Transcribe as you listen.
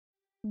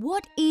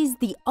What is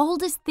the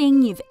oldest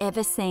thing you've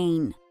ever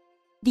seen?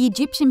 The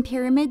Egyptian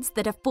pyramids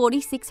that are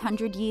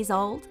 4,600 years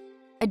old?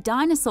 A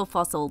dinosaur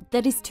fossil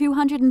that is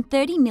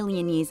 230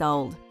 million years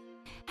old?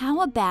 How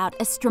about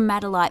a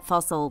stromatolite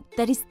fossil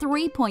that is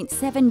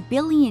 3.7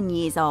 billion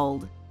years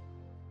old?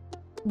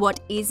 What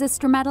is a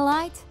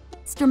stromatolite?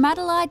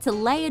 Stromatolites are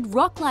layered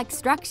rock-like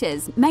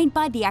structures made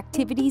by the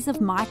activities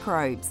of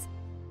microbes.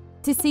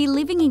 To see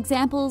living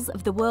examples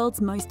of the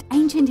world's most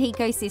ancient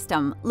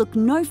ecosystem, look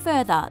no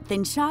further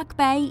than Shark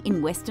Bay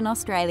in Western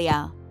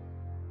Australia.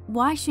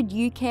 Why should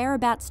you care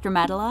about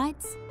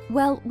stromatolites?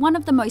 Well, one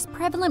of the most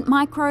prevalent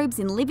microbes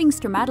in living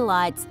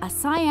stromatolites are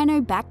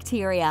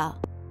cyanobacteria.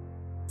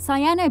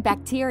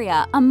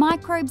 Cyanobacteria are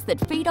microbes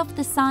that feed off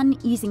the sun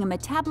using a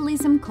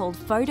metabolism called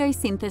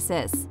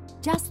photosynthesis,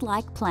 just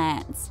like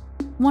plants.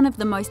 One of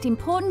the most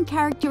important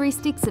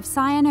characteristics of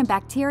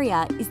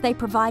cyanobacteria is they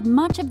provide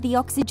much of the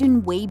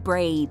oxygen we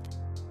breathe.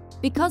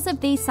 Because of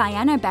these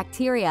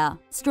cyanobacteria,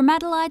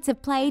 stromatolites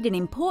have played an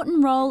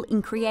important role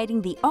in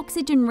creating the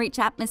oxygen-rich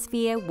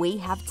atmosphere we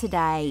have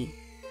today.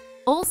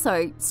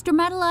 Also,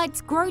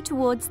 stromatolites grow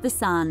towards the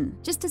sun,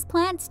 just as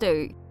plants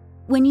do.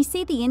 When you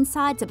see the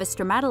insides of a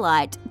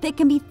stromatolite, there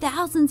can be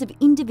thousands of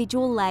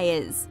individual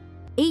layers,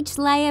 each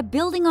layer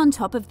building on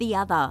top of the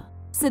other.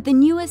 So the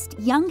newest,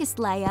 youngest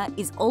layer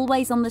is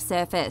always on the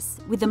surface,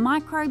 with the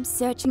microbes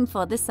searching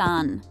for the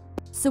sun.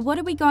 So what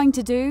are we going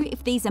to do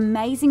if these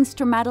amazing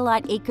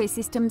stromatolite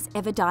ecosystems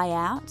ever die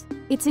out?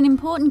 It's an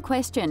important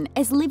question,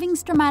 as living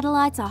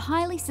stromatolites are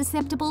highly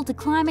susceptible to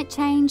climate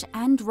change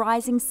and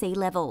rising sea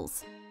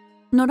levels.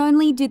 Not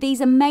only do these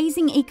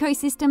amazing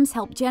ecosystems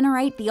help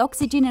generate the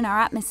oxygen in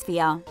our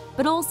atmosphere,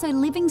 but also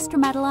living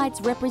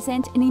stromatolites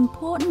represent an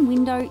important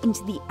window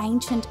into the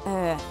ancient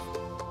Earth.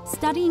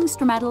 Studying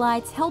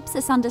stromatolites helps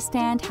us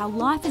understand how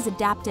life has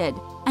adapted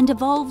and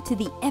evolved to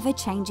the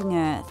ever-changing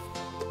Earth.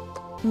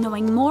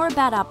 Knowing more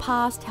about our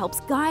past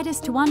helps guide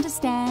us to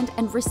understand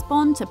and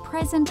respond to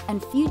present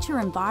and future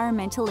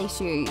environmental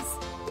issues.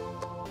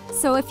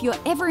 So if you're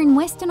ever in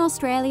Western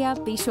Australia,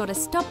 be sure to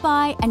stop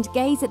by and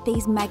gaze at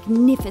these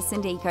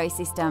magnificent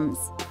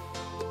ecosystems.